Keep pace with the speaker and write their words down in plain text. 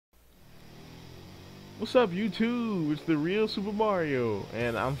What's up YouTube? It's the real Super Mario,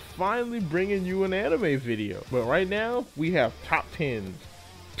 and I'm finally bringing you an anime video. But right now, we have top 10s.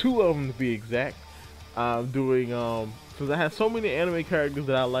 2 of them to be exact. I'm doing, since I had so many anime characters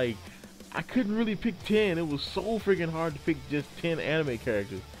that I like, I couldn't really pick 10. It was so freaking hard to pick just 10 anime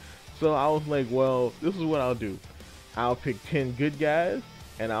characters. So I was like, well, this is what I'll do. I'll pick 10 good guys,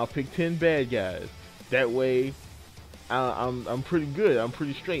 and I'll pick 10 bad guys. That way, I'm pretty good. I'm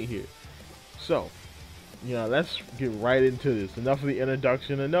pretty straight here. So, you know, let's get right into this. Enough of the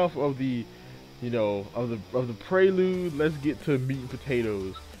introduction. Enough of the, of the prelude. Let's get to meat and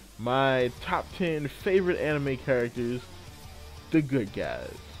potatoes. My top 10 favorite anime characters, the good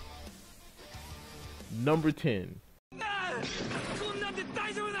guys. Number 10.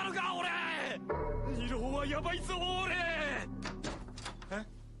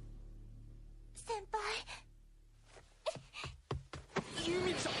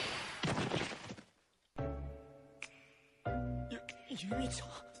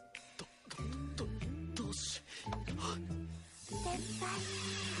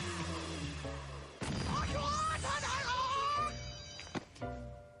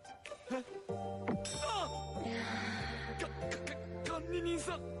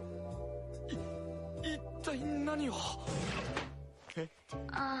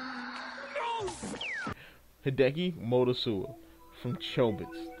 Hideki Motosuwa from Chobits.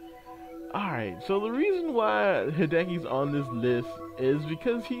 Alright, so the reason why Hideki's on this list is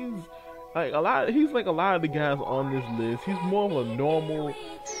because he's like a lot of the guys on this list. He's more of a normal,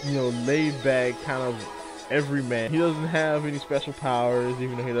 laid back kind of everyman. He doesn't have any special powers,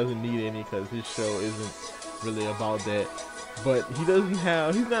 even though he doesn't need any because his show isn't really about that. But he's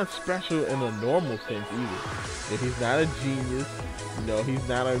not special in a normal sense either. He's not a genius, he's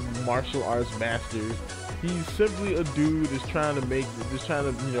not a martial arts master. He's simply a dude that's trying to make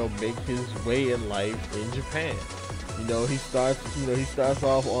his way in life in Japan. He starts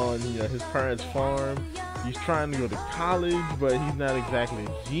off on, his parents' farm. He's trying to go to college, but he's not exactly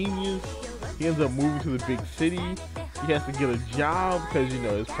a genius. He ends up moving to the big city. He has to get a job because,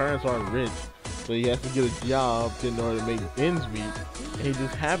 his parents aren't rich. So he has to get a job in order to make ends meet. And he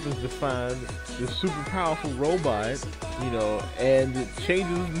just happens to find this super powerful robot, and it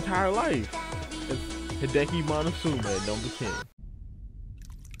changes his entire life. It's Hideki Motosuwa at number 10.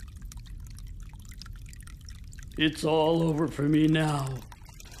 It's all over for me now.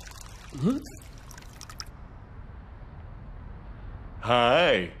 Huh?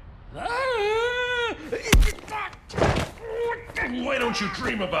 Hi. Why don't you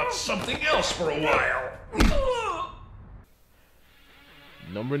dream about something else for a while?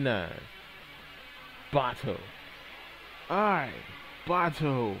 Number 9. Bato. Alright,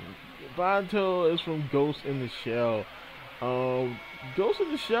 Bato. Bato is from Ghost in the Shell. Ghost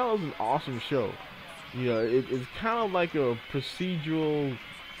in the Shell is an awesome show. It's kind of like a procedural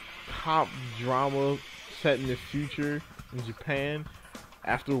cop drama set in the future in Japan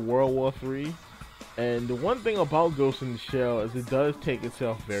after World War III. And the one thing about Ghost in the Shell is it does take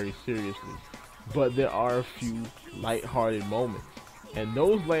itself very seriously, but there are a few lighthearted moments, and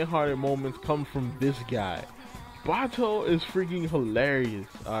those lighthearted moments come from this guy. Bato is freaking hilarious.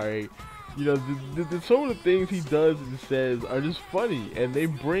 Alright, some of the things he does and says are just funny, and they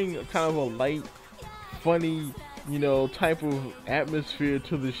bring kind of a light, funny, type of atmosphere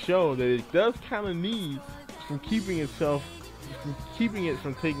to the show that it does kind of need from keeping it from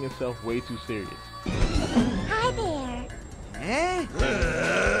taking itself way too serious. Hi there.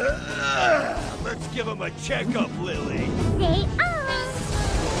 Let's give him a checkup, Lily. Say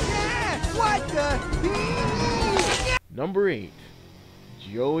What the? Number 8.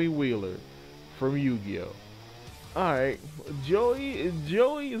 Joey Wheeler from Yu-Gi-Oh! Alright, Joey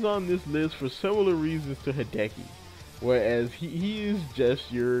is on this list for similar reasons to Hideki, whereas he is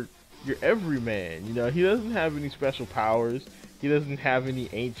just your everyman. He doesn't have any special powers. He doesn't have any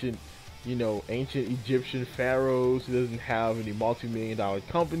ancient Egyptian pharaohs. He doesn't have any multi-million-dollar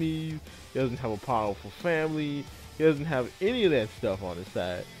companies. He doesn't have a powerful family. He doesn't have any of that stuff on his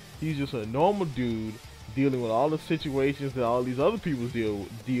side. He's just a normal dude dealing with all the situations that all these other people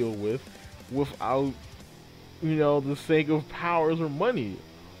deal with without, the sake of powers or money.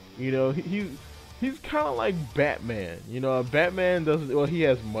 He's kind of like Batman. Batman doesn't, well, he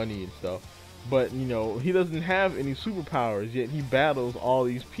has money and stuff, but he doesn't have any superpowers, yet he battles all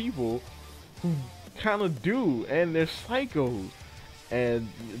these people who kind of do, and they're psychos. And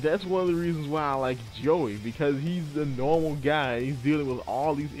that's one of the reasons why I like Joey, because he's a normal guy. He's dealing with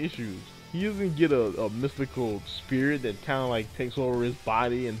all these issues. He doesn't get a mystical spirit that kind of like takes over his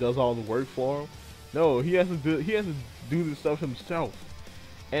body and does all the work for him. No, he has to do this stuff himself.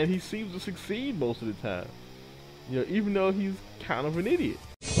 and he seems to succeed most of the time. You know, even though he's kind of an idiot.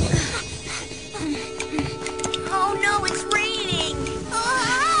 Oh no, it's raining!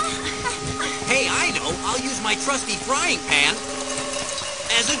 Hey, I know. I'll use my trusty frying pan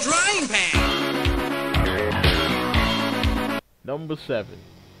as a drying pan. Number 7,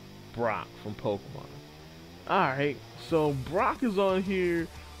 Brock from Pokemon. Alright, so Brock is on here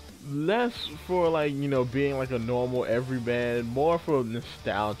less for like, you know, being like a normal everyman, more for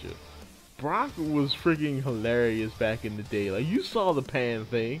nostalgia. Brock was freaking hilarious back in the day. Like, you saw the pan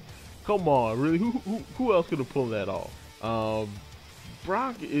thing. Come on, really? Who else could have pulled that off?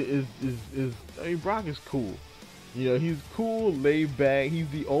 Brock is I mean, Brock is cool. You know, he's cool, laid back. He's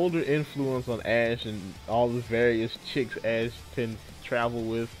the older influence on Ash and all the various chicks Ash tends to travel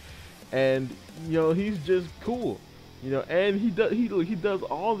with, and you know, he's just cool. You know, and he does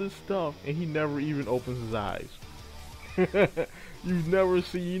all this stuff, and he never even opens his eyes. You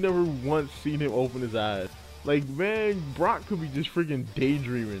never once seen him open his eyes. Like, man, Brock could be just freaking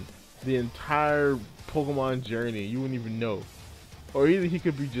daydreaming the entire Pokemon journey. You wouldn't even know. Or either he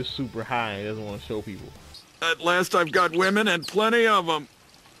could be just super high and doesn't want to show people. At last I've got women and plenty of them.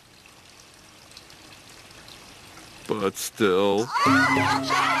 But still.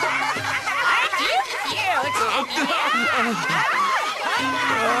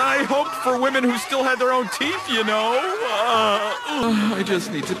 I hoped for women who still had their own teeth, you know. I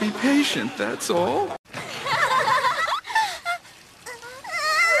just need to be patient, that's all.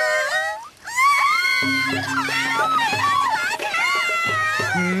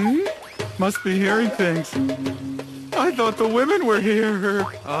 Must be hearing things. I thought the women were here.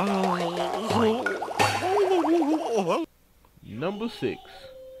 Number 6,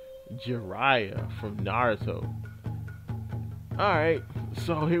 Jiraiya from Naruto. Alright,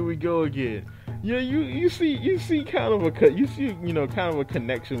 so here we go again. Yeah, you see kind of a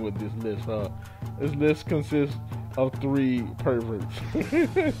connection with this list, huh? This list consists of 3 perverts.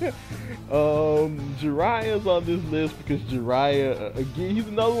 Jiraiya's on this list because Jiraiya, again, he's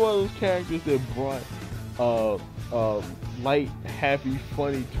another one of those characters that brought light, happy,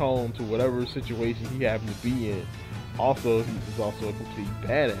 funny tone to whatever situation he happened to be in. Also, he's also a complete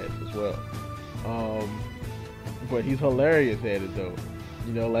badass as well. But he's hilarious at it though.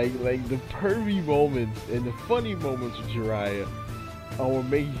 You know, like the pervy moments and the funny moments of Jiraiya will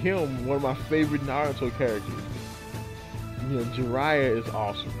make him one of my favorite Naruto characters. You know, Jiraiya is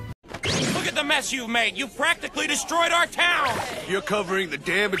awesome. Look at the mess you've made. You've practically destroyed our town. You're covering the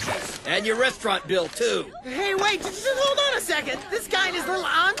damages. And your restaurant bill, too. Hey, wait, just hold on a second. This guy and his little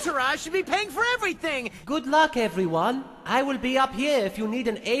entourage should be paying for everything. Good luck, everyone. I will be up here if you need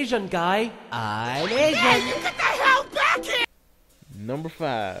an Asian guy. I'm Asian. Hey, you get the hell back here! Number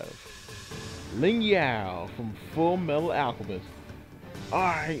 5, Ling Yao from Full Metal Alchemist.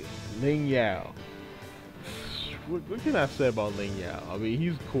 Alright, Ling Yao. What can I say about Ling Yao? I mean,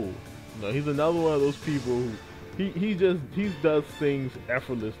 he's cool. You know, he's another one of those people who he does things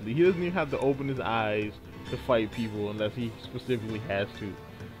effortlessly. He doesn't even have to open his eyes to fight people unless he specifically has to.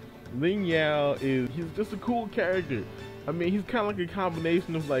 Ling Yao he's just a cool character. I mean, he's kind of like a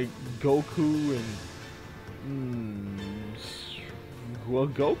combination of like Goku and well,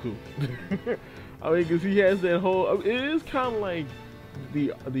 Goku. I mean, because he has that whole. I mean, it is kind of like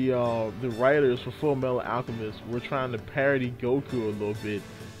the writers for Full Metal Alchemist were trying to parody Goku a little bit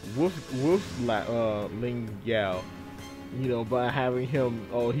with Ling Yao, you know, by having him,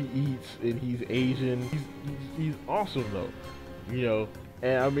 he eats and he's Asian. He's awesome though, you know.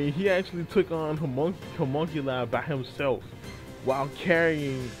 And I mean, he actually took on homunculi by himself while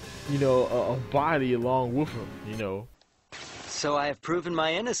carrying, you know, a body along with him, you know. So I have proven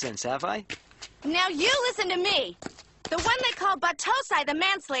my innocence, have I? Now you listen to me. The one they call Batosai the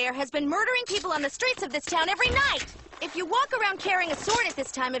Manslayer has been murdering people on the streets of this town every night. If you walk around carrying a sword at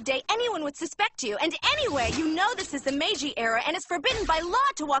this time of day, anyone would suspect you. And anyway, you know this is the Meiji era, and it's forbidden by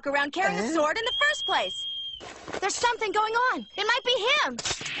law to walk around carrying a sword in the first place. There's something going on. It might be him.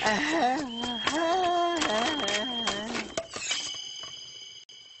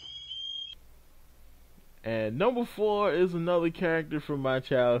 And number 4 is another character from my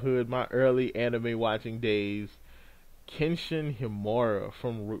childhood, my early anime watching days. Kenshin Himura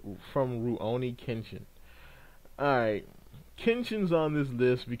from Rurouni Kenshin. Alright, Kenshin's on this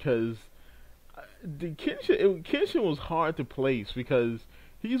list because Kenshin was hard to place because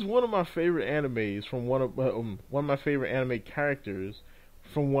he's one of my favorite animes from one of my favorite anime characters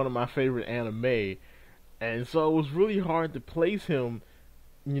from one of my favorite anime, and so it was really hard to place him,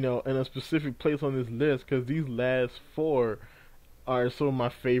 you know, in a specific place on this list because these last 4 are some of my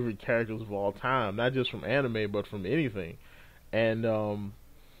favorite characters of all time, not just from anime but from anything. And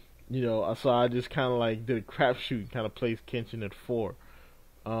You know, so I just kind of like did a crapshoot, kind of placed Kenshin at 4.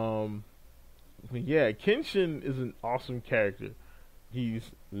 But yeah, Kenshin is an awesome character.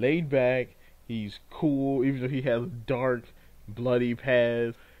 He's laid back, he's cool, even though he has dark, bloody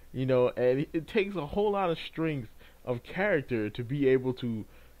past, you know, and it takes a whole lot of strength of character to be able to,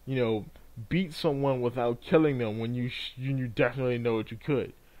 you know, beat someone without killing them when you definitely know that you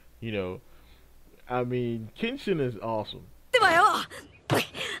could, you know. I mean, Kenshin is awesome.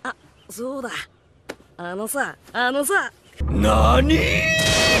 そうだ。あのさ。なに？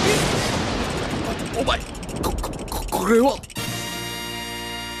お前、これは？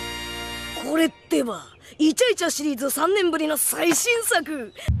これってば、イチャイチャシリーズ3年ぶりの最新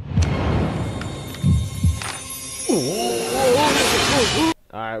作。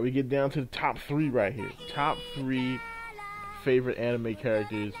Alright, we get down to the top 3 right here. Top 3 favorite anime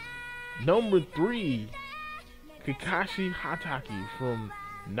characters. Number 3, Kakashi Hatake from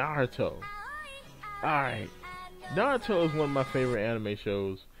Naruto. Alright, Naruto is one of my favorite anime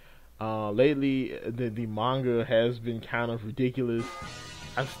shows. Lately, the manga has been kind of ridiculous.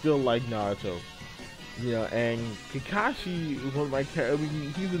 I still like Naruto. You know, and Kakashi is one of my characters. I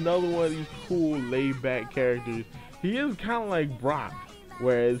mean, he's another one of these cool, laid-back characters. He is kind of like Brock,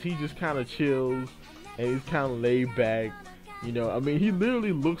 whereas he just kind of chills, and he's kind of laid back. You know, I mean, he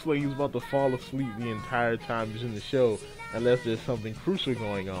literally looks like he's about to fall asleep the entire time he's in the show, unless there's something crucial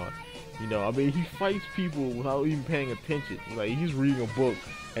going on. You know, I mean, he fights people without even paying attention. Like, he's reading a book,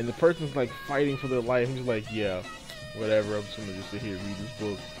 and the person's like fighting for their life. He's like, yeah, whatever, I'm just gonna just sit here and read this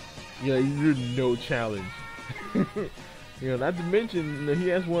book. You know, you're no challenge. You know, not to mention, you know, he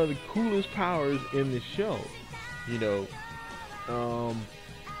has one of the coolest powers in the show. You know,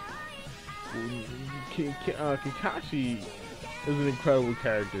 Kakashi is an incredible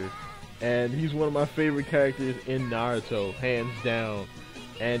character, and he's one of my favorite characters in Naruto, hands down.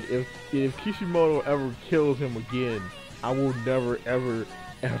 And if Kishimoto ever kills him again, I will never, ever,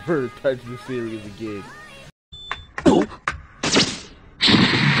 ever touch the series again.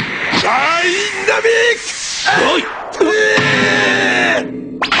 Dynamic!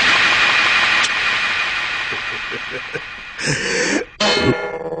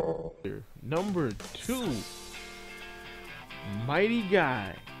 Number 2, Mighty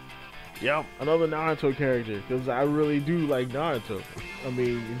Guy. Yep, another Naruto character, because I really do like Naruto. I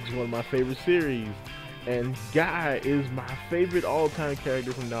mean, it's one of my favorite series, and Guy is my favorite all-time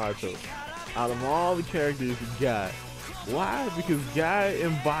character from Naruto. Out of all the characters, Guy. Why? Because Guy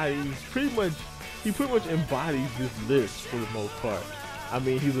embodies pretty much embodies this list for the most part. I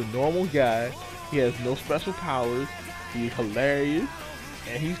mean, he's a normal guy. He has no special powers. He's hilarious,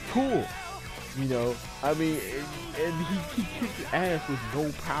 and he's cool. You know, I mean, and he kicks ass with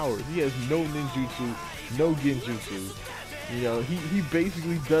no powers. He has no ninjutsu, no genjutsu. You know, he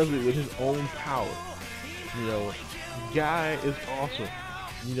basically does it with his own power. You know, Guy is awesome.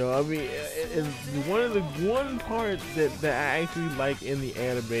 You know, I mean, and one part that I actually like in the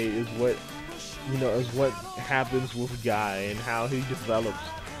anime is what happens with Guy and how he develops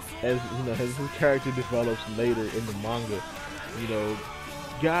as, you know, as his character develops later in the manga. You know,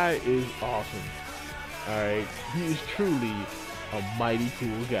 Guy is awesome. Alright, he is truly a mighty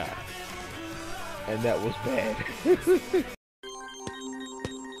cool guy. And that was bad.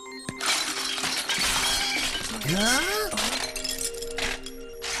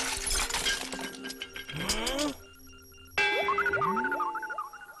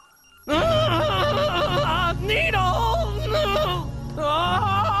 Needles! No!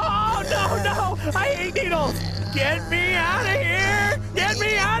 Oh, no! I hate needles! Get me out of here! Get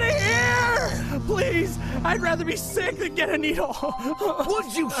me out of here! Please, I'd rather be sick than get a needle.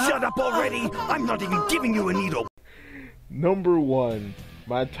 Would you shut up already? I'm not even giving you a needle. Number 1,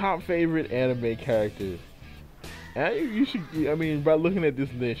 my top favorite anime character. And you should, I mean, by looking at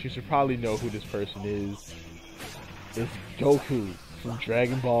this list, you should probably know who this person is. It's Goku from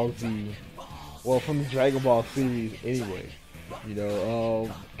Dragon Ball Z. Well, from the Dragon Ball series anyway. You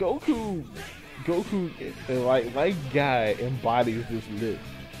know, Goku, like Guy, embodies this list,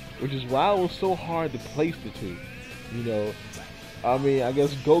 which is why it was so hard to place the two. You know, I mean, I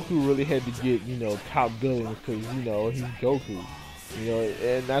guess Goku really had to get, you know, top billings because, you know, he's Goku. You know,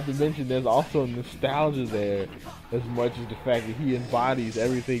 and not to mention there's also nostalgia there as much as the fact that he embodies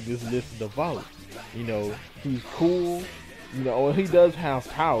everything this list is about. You know, he's cool. You know, well, he does have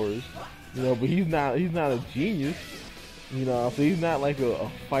powers. You know, but he's not a genius. You know, so he's not like a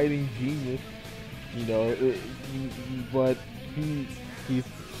fighting genius. You know, but he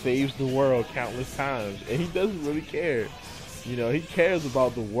saves the world countless times, and he doesn't really care. You know, he cares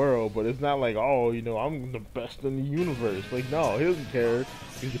about the world, but it's not like, oh, you know, I'm the best in the universe. Like, no, he doesn't care.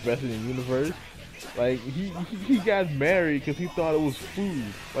 He's the best in the universe. Like, he got married because he thought it was food.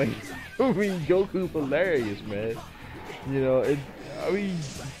 Like, I mean, Goku's hilarious, man. You know, I mean,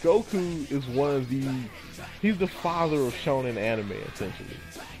 Goku is one of the, he's the father of shonen anime, essentially.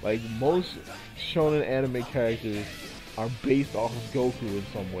 Like, most shonen anime characters are based off of Goku in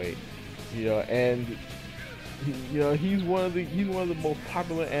some way. You know, and you know, he's one of the most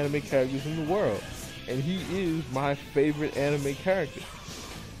popular anime characters in the world, and he is my favorite anime character.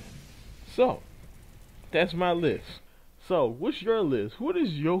 So, that's my list. So, what's your list?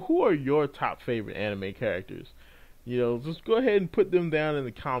 Who are your top favorite anime characters? You know, just go ahead and put them down in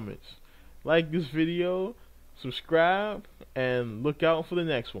the comments. Like this video, subscribe, and look out for the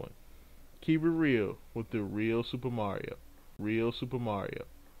next one. Keep it real with the real Super Mario. Real Super Mario.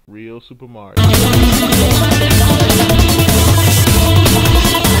 Real Super Mario.